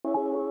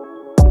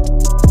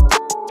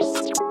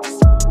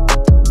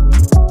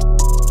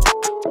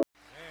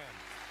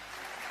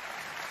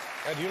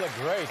You look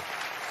great.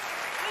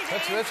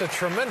 That's a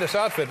tremendous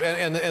outfit.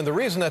 And the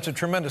reason that's a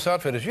tremendous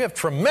outfit is you have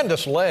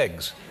tremendous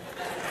legs.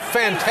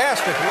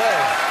 Fantastic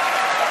legs.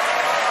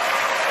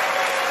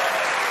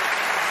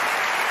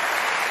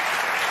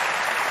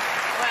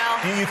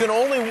 You can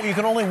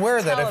only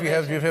wear that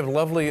if you have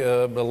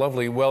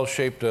lovely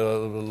well-shaped,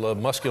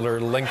 muscular,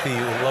 lengthy,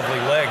 lovely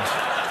legs.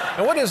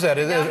 And what is that?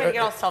 I'm gonna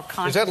get all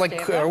self-conscious. Is that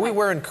like? Are we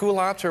wearing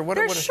culottes or what?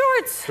 They're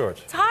shorts.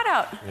 Shorts. It's hot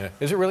out. Yeah.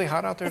 Is it really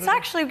hot out there? It's today?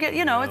 actually,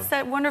 you know, it's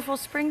that wonderful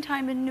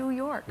springtime in New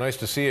York. Nice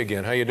to see you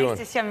again. How you doing? Nice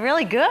to see you. I'm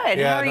really good.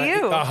 Yeah, How are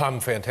you? I'm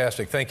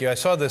fantastic. Thank you. I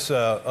saw this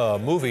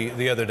movie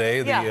the other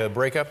day, the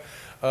Breakup.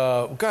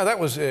 God, that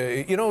was,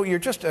 you know, you're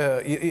just,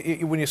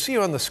 when you see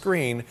you on the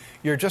screen,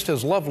 you're just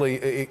as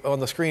lovely on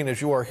the screen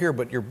as you are here,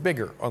 but you're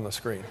bigger on the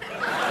screen.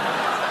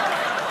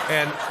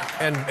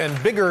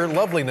 And bigger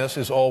loveliness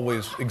is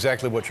always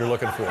exactly what you're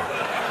looking for,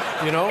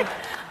 you know?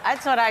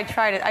 That's what I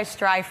try to, I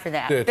strive for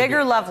that.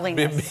 Bigger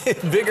loveliness.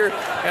 Bigger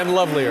and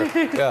lovelier.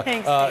 Yeah.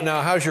 Thanks,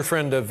 now, how's your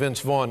friend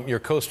Vince Vaughn, your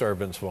co-star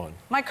Vince Vaughn?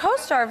 My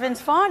co-star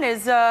Vince Vaughn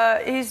is,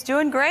 he's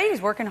doing great.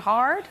 He's working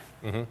hard.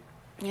 Mm-hmm.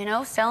 You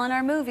know, selling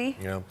our movie.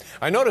 Yeah.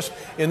 I noticed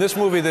in this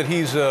movie that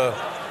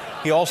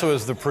he also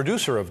is the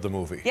producer of the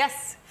movie.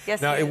 Yes.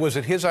 Yes. Now, was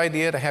it his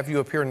idea to have you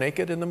appear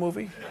naked in the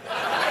movie?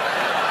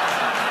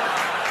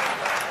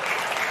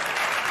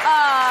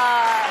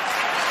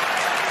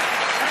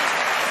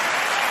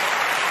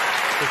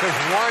 Because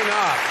why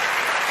not?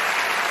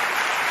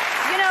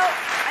 You know,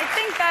 I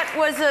think that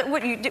was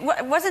what you did.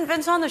 Wasn't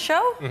Vince on the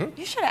show? Mm-hmm.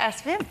 You should have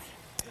asked Vince.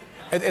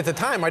 At the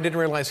time, I didn't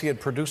realize he had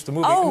produced the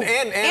movie. Oh,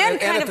 and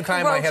at the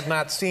time, I had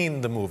not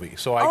seen the movie.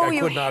 So I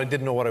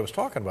didn't know what I was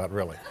talking about,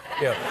 really.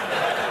 Yeah.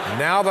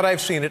 Now that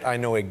I've seen it, I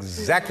know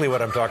exactly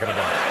what I'm talking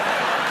about.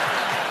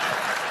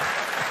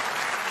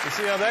 You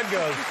see how that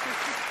goes?